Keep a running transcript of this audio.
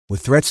With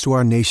threats to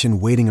our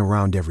nation waiting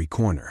around every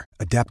corner,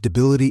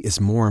 adaptability is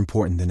more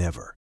important than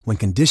ever. When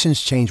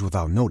conditions change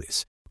without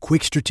notice,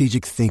 quick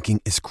strategic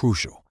thinking is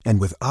crucial.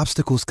 And with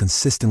obstacles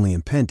consistently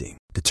impending,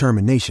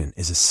 determination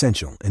is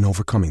essential in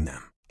overcoming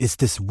them. It's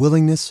this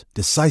willingness,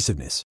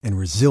 decisiveness, and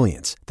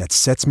resilience that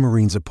sets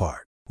Marines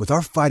apart. With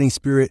our fighting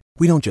spirit,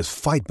 we don't just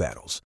fight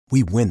battles,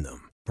 we win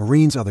them.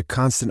 Marines are the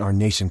constant our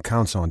nation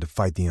counts on to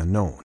fight the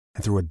unknown.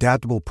 And through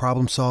adaptable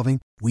problem solving,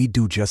 we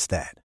do just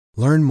that.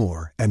 Learn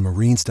more at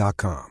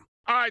marines.com.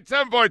 All right,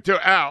 742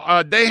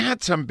 Al. They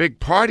had some big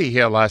party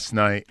here last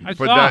night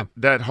for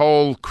that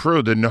whole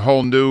crew, the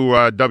whole new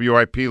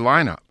WIP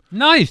lineup.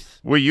 Nice.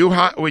 Were you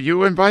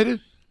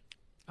invited?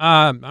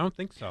 I don't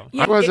think so.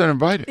 Yeah, I wasn't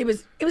invited. It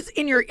was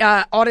in your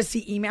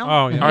Odyssey email.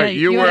 Oh, yeah. All right,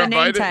 you were had a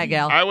invited? name tag,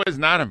 Al. I was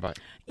not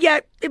invited.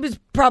 Yeah, it was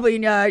probably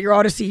in your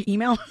Odyssey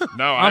email.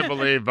 No, I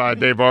believe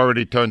they've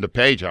already turned the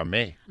page on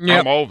me.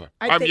 Yep. I'm over.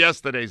 I I'm think-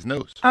 yesterday's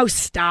news. Oh,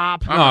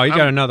 stop. No, you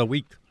got another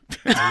week.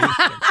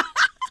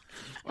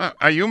 Well,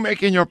 are you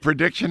making your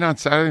prediction on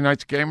Saturday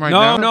night's game right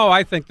now? No,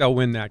 I think they'll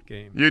win that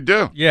game. You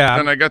do? Yeah.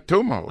 Then I got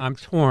 2 more weeks. I'm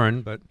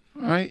torn, but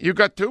All right, you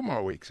got 2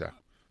 more weeks out.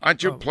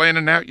 Aren't you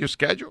planning out your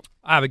schedule?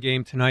 I have a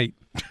game tonight.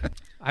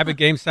 I have a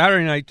game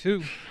Saturday night,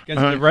 too,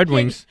 against the Red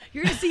Wings.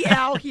 You're going to see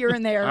Al here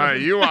and there. All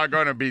right, you are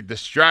going to be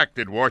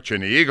distracted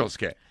watching the Eagles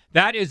game.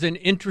 That is an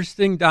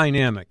interesting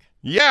dynamic.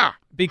 Yeah.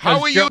 Because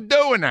how are you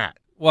doing that?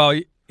 Well,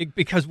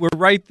 because we're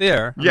right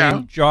there. Yeah. I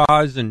mean,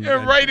 Jaws and... You're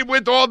right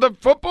with all the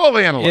football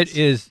analysts. It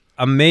is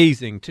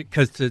amazing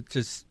because to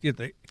Is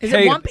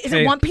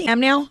it 1 p.m.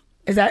 now?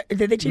 Did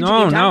they change the game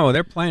time? No,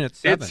 they're playing at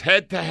 7. It's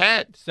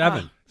head-to-head.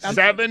 7.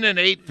 7 and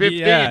 8:15.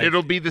 Yeah.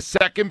 It'll be the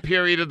second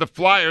period of the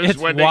Flyers It's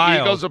when wild.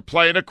 the Eagles are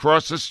playing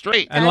across the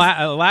street. And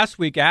last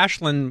week,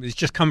 Ashlyn has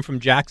just come from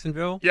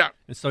Jacksonville. Yeah.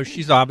 And so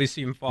she's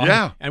obviously involved.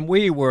 Yeah. And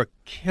we were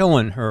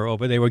killing her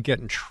over. They were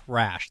getting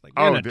trashed. Like,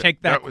 we're going to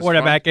take that was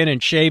quarterback in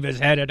and shave his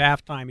head at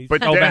halftime. He's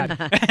But so then-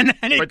 bad. And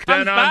then he But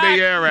comes then on back.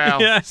 the air,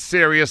 Al, Yeah.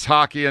 serious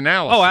hockey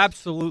analysis. Oh,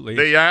 absolutely.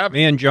 Do you have?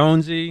 Me and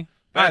Jonesy.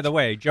 By That's- the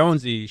way,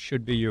 Jonesy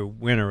should be your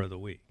winner of the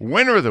week.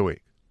 Winner of the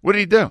week. What did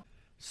he do?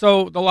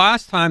 So the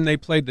last time they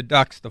played the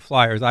Ducks, the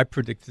Flyers, I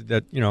predicted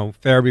that,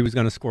 Farabee was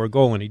going to score a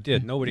goal, and he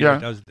did. Nobody ever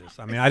does this.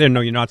 I mean, I didn't know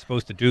you're not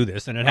supposed to do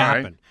this, and it All right.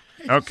 happened.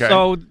 Okay.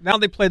 So now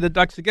they play the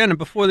Ducks again, and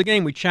before the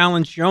game, we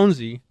challenged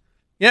Jonesy.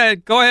 Yeah,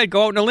 go ahead,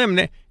 go out on a limb.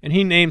 And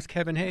he names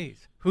Kevin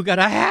Hayes, who got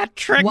a hat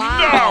trick.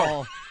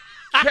 Wow.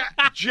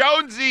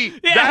 Jonesy,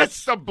 Yes.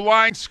 that's the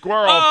blind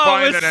squirrel Oh,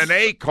 finding it's- an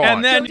acorn.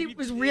 and then- Jonesy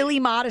was really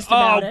modest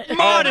about it.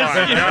 modest.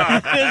 Oh,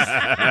 my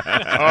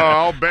God.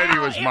 I'll bet he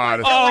was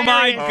modest. Oh,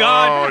 my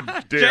God. Oh,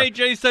 dear.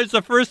 JJ says it's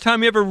the first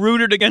time he ever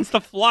rooted against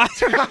the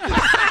Flyers. All right,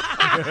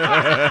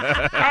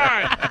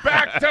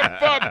 back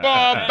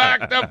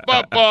to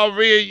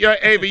football.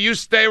 Ava, you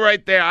stay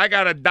right there. I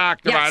got a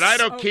doctor Yes. out. I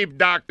don't keep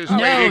doctors No,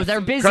 waiting.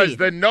 they're busy. Because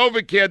the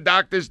NovaCare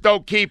doctors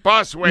don't keep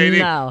us waiting.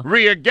 No.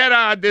 Rhea, get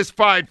on this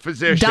fine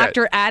physician.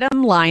 Dr.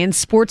 Adam Lyons,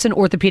 sports and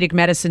orthopedic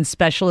medicine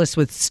specialist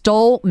with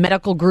Stoll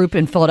Medical Group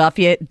in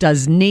Philadelphia,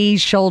 does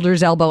knees,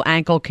 shoulders, elbow,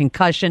 ankle,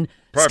 concussion,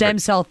 stem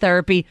cell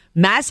therapy.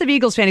 Massive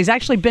Eagles fan. He's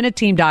actually been a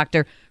team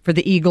doctor for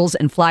the Eagles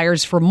and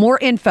Flyers. For more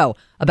info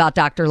about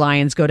Dr.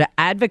 Lyons, go to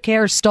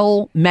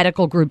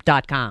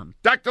advocarestollmedicalgroup.com.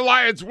 Dr.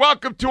 Lyons,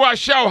 welcome to our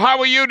show. How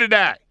are you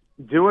today?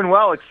 Doing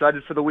well.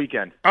 Excited for the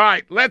weekend. All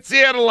right, let's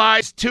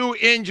analyze 2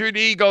 injured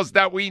Eagles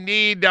that we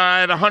need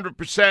at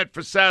 100%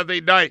 for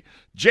Saturday night.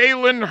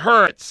 Jalen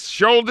Hurts,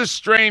 shoulder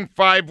strain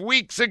 5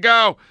 weeks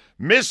ago,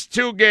 missed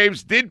 2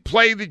 games, did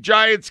play the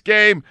Giants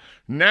game.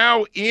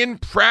 Now in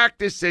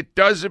practice, it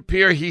does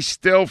appear he's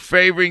still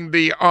favoring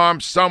the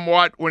arm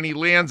somewhat when he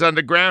lands on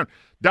the ground.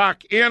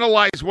 Doc,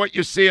 analyze what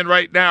you're seeing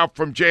right now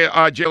from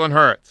Jalen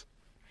Hurts.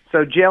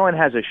 So Jalen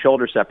has a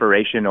shoulder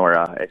separation, or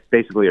it's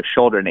basically a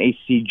shoulder and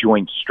AC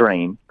joint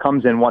strain.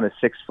 Comes in one of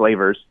 6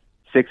 flavors.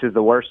 6 is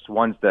the worst.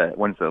 One's the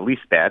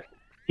least bad.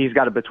 He's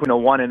got between a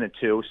 1 and a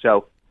 2.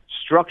 So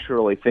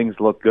structurally, things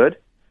look good.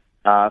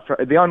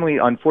 The only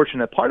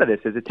unfortunate part of this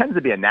is it tends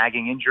to be a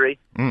nagging injury.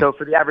 So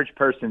for the average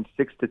person,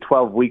 6 to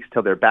 12 weeks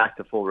till they're back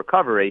to full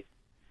recovery.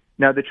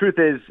 Now, the truth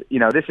is,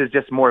 this is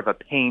just more of a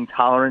pain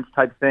tolerance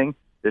type thing.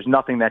 There's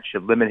nothing that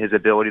should limit his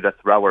ability to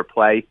throw or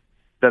play.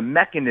 The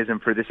mechanism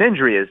for this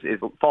injury is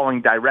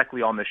falling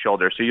directly on the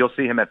shoulder. So you'll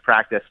see him at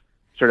practice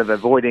sort of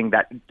avoiding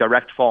that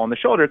direct fall on the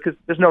shoulder because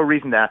there's no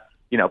reason to,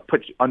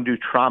 put undue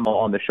trauma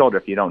on the shoulder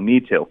if you don't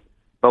need to.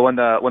 But when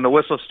the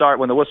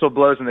whistle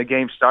blows and the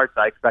game starts,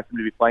 I expect him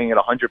to be playing at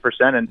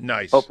 100%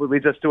 and hopefully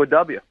leads us to a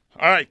W.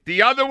 All right,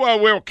 the other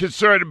one we're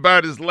concerned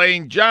about is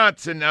Lane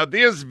Johnson. Now,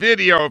 there's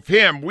video of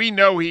him. We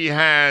know he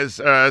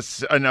has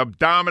an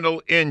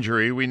abdominal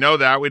injury. We know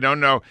that. We don't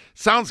know.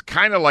 Sounds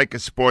kind of like a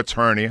sports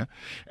hernia.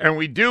 And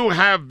we do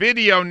have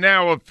video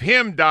now of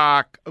him,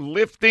 Doc,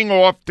 lifting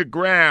off the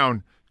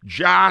ground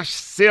Josh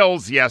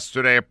Sills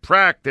yesterday at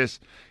practice.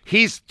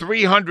 He's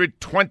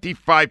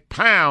 325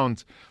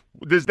 pounds.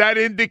 Does that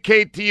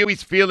indicate to you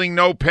he's feeling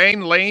no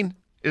pain, Lane?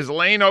 Is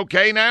Lane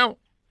okay now?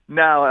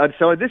 No,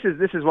 so this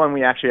is one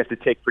we actually have to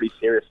take pretty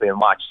seriously and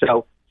watch.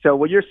 So So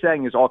what you're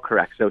saying is all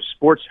correct. So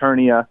sports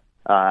hernia,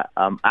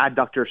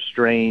 adductor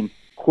strain,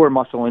 core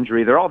muscle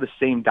injury, they're all the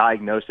same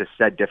diagnosis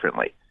said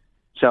differently.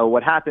 So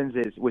what happens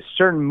is with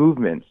certain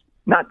movements,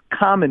 not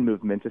common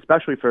movements,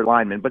 especially for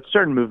linemen, but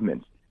certain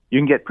movements, you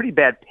can get pretty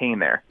bad pain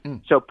there.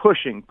 So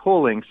pushing,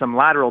 pulling, some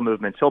lateral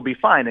movements, he'll be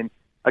fine. And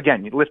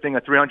again, lifting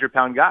a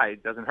 300-pound guy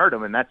doesn't hurt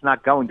him, and that's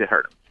not going to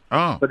hurt him.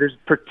 Oh. But there's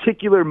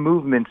particular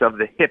movements of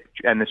the hip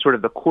and the sort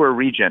of the core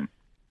region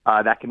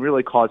that can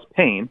really cause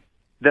pain.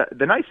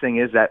 The nice thing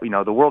is that,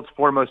 the world's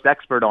foremost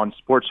expert on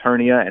sports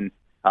hernia and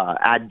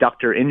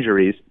adductor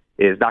injuries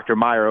is Dr.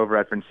 Meyer over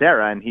at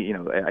Vincera, and he,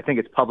 I think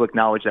it's public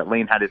knowledge that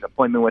Lane had his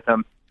appointment with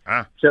him.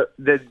 So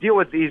the deal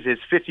with these is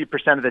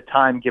 50% of the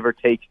time, give or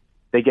take,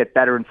 they get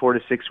better in 4 to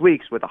 6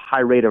 weeks with a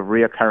high rate of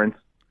reoccurrence.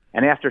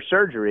 And after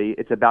surgery,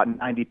 it's about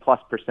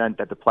 90+%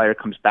 that the player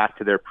comes back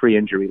to their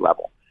pre-injury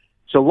level.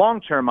 So long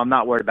term, I'm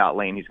not worried about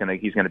Lane. He's going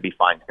to be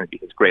fine. He's going to be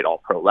his great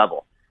all-pro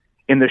level.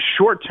 In the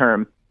short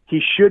term,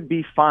 he should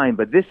be fine,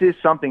 but this is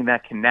something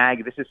that can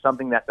nag. This is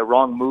something that the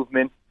wrong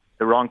movement,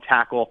 the wrong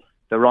tackle,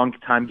 the wrong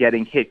time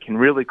getting hit can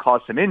really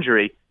cause some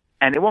injury.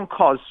 And it won't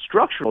cause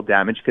structural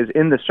damage because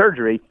in the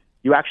surgery,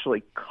 you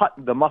actually cut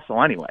the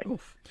muscle anyway.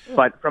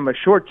 But from a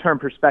short-term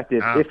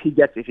perspective, if he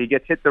gets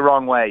hit the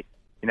wrong way,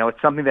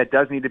 it's something that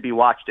does need to be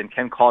watched and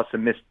can cause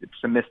some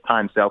missed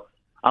time. So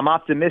I'm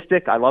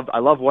optimistic. I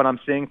love what I'm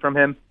seeing from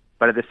him,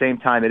 but at the same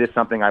time, it is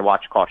something I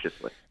watch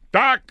cautiously.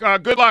 Doc,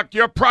 good luck.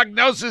 Your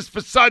prognosis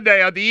for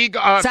Sunday on the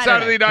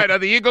Saturday night. Are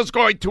the Eagles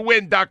going to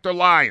win, Dr.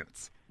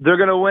 Lyons? They're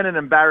going to win and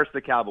embarrass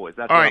the Cowboys.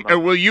 That's all right.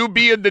 And will you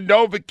be in the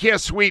NovaCare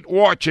suite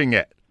watching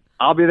it?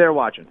 I'll be there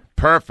watching.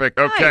 Perfect.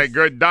 Okay, nice.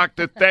 Good.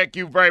 Doctor, thank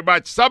you very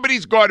much.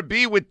 Somebody's going to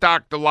be with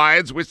Dr.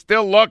 Lyons. We're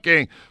still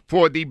looking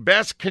for the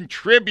best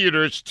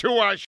contributors to our show.